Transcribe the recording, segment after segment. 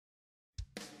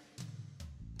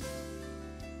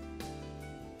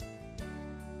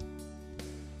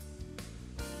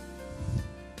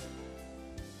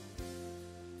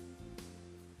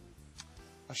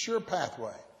A sure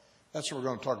pathway. That's what we're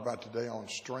going to talk about today on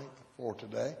Strength for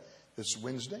Today. This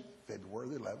Wednesday, February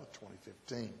the 11th,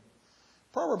 2015.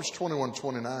 Proverbs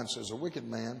 21:29 says, a wicked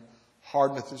man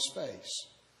hardeneth his face,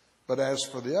 but as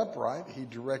for the upright, he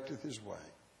directeth his way.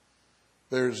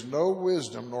 There is no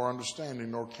wisdom, nor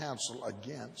understanding, nor counsel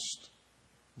against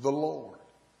the Lord.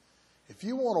 If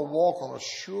you want to walk on a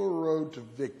sure road to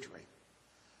victory,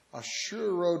 a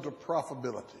sure road to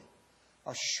profitability,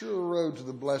 a sure road to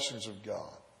the blessings of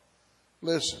God,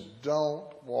 listen,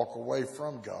 don't walk away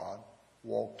from God,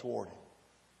 walk toward Him.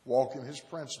 Walk in His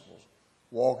principles,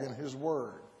 walk in His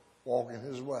word, walk in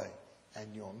His way,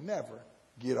 and you'll never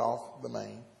get off the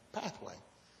main pathway.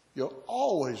 You'll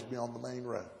always be on the main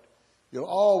road. You'll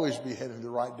always be heading the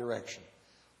right direction.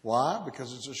 Why?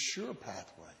 Because it's a sure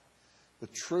pathway. The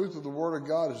truth of the Word of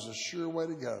God is a sure way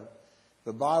to go.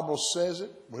 The Bible says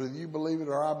it, whether you believe it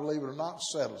or I believe it or not,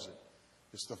 settles it.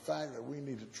 It's the fact that we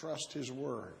need to trust His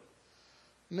Word.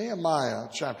 Nehemiah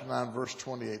chapter 9, verse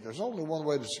 28. There's only one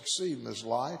way to succeed in this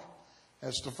life, and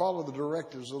it's to follow the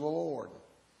directives of the Lord.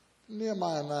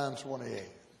 Nehemiah 9:28.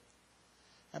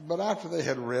 But after they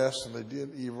had rest, and they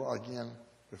did evil again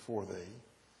before thee,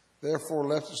 therefore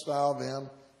leftest thou them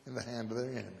in the hand of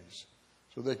their enemies,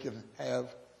 so they could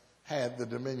have had the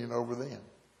dominion over them.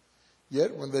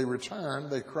 Yet when they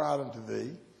returned, they cried unto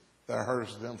thee, thou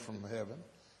heardest them from heaven,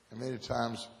 and many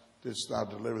times didst thou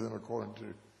deliver them according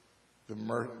to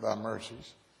thy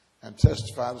mercies, and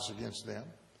testifiedst against them,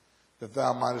 that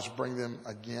thou mightest bring them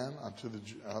again unto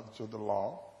the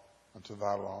law, unto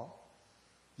thy law.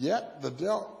 Yet they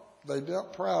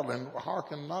dealt proudly, and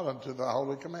hearkened not unto thy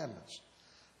holy commandments,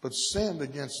 but sinned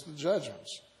against the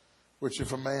judgments, which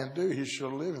if a man do, he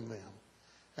shall live in them,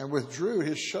 and withdrew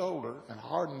his shoulder, and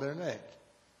hardened their neck,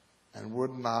 and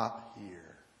would not hear.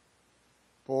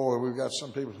 Boy, we've got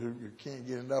some people who can't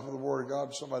get enough of the Word of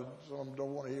God. Some of them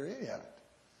don't want to hear any of it.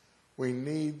 We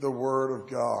need the Word of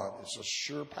God. It's a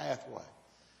sure pathway.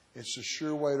 It's a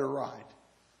sure way to right.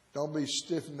 Don't be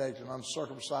stiff-necked and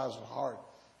uncircumcised in heart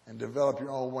and develop your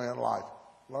own way in life.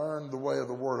 Learn the way of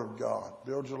the Word of God.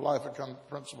 Build your life upon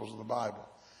principles of the Bible.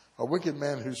 A wicked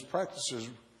man who practices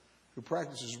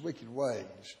wicked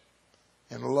ways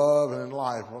in love and in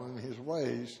life, well, in his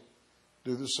ways,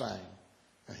 do the same.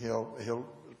 And he'll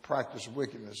practice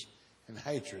wickedness and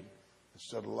hatred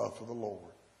instead of love for the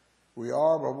Lord. We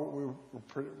are by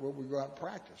what we go out and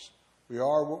practice. We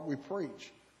are what we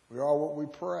preach. We are what we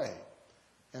pray.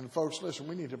 And folks, listen,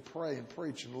 we need to pray and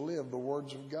preach and live the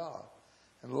words of God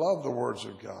and love the words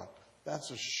of God.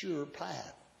 That's a sure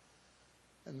path.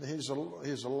 And He's a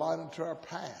light unto our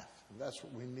path. And that's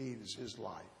what we need is His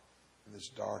light in this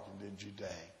dark and dingy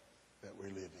day that we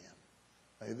live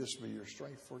in. May this be your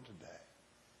strength for today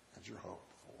and your hope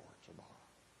for tomorrow.